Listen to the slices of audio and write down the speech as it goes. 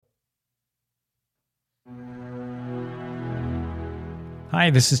Hi,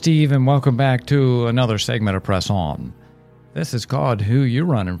 this is Steve, and welcome back to another segment of Press On. This is called Who You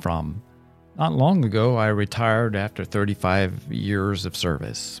Running From. Not long ago, I retired after 35 years of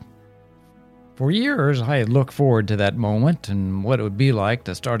service. For years, I had looked forward to that moment and what it would be like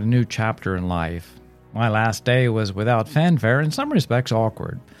to start a new chapter in life. My last day was without fanfare, in some respects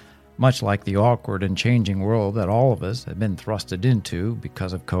awkward, much like the awkward and changing world that all of us had been thrusted into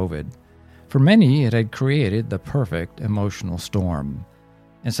because of COVID. For many, it had created the perfect emotional storm.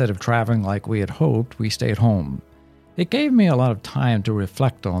 Instead of traveling like we had hoped, we stayed home. It gave me a lot of time to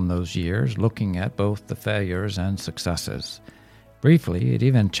reflect on those years, looking at both the failures and successes. Briefly, it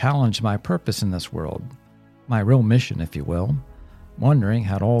even challenged my purpose in this world, my real mission, if you will, wondering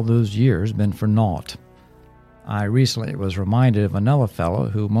had all those years been for naught. I recently was reminded of another fellow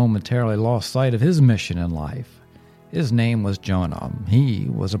who momentarily lost sight of his mission in life. His name was Jonah. He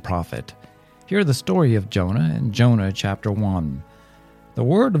was a prophet. Hear the story of Jonah in Jonah chapter 1. The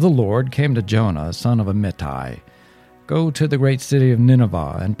word of the Lord came to Jonah, son of Amittai. Go to the great city of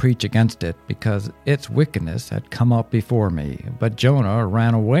Nineveh and preach against it, because its wickedness had come up before me. But Jonah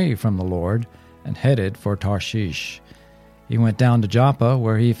ran away from the Lord and headed for Tarshish. He went down to Joppa,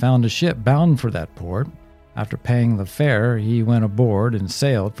 where he found a ship bound for that port. After paying the fare, he went aboard and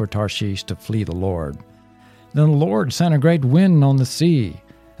sailed for Tarshish to flee the Lord. Then the Lord sent a great wind on the sea,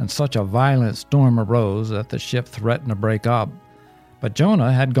 and such a violent storm arose that the ship threatened to break up. But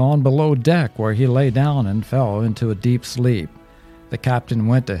Jonah had gone below deck, where he lay down and fell into a deep sleep. The captain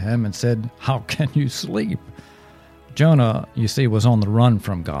went to him and said, "How can you sleep?" Jonah, you see, was on the run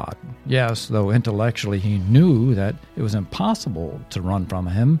from God. Yes, though intellectually he knew that it was impossible to run from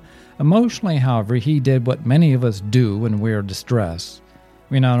him. Emotionally, however, he did what many of us do when we are distressed.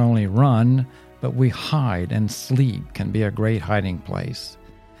 We not only run, but we hide, and sleep can be a great hiding place.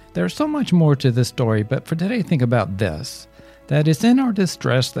 There's so much more to this story, but for today, think about this. That it's in our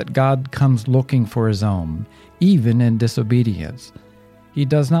distress that God comes looking for his own, even in disobedience. He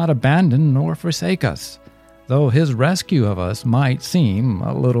does not abandon nor forsake us, though his rescue of us might seem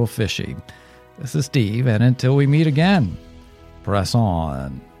a little fishy. This is Steve, and until we meet again, press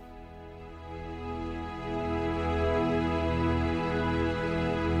on.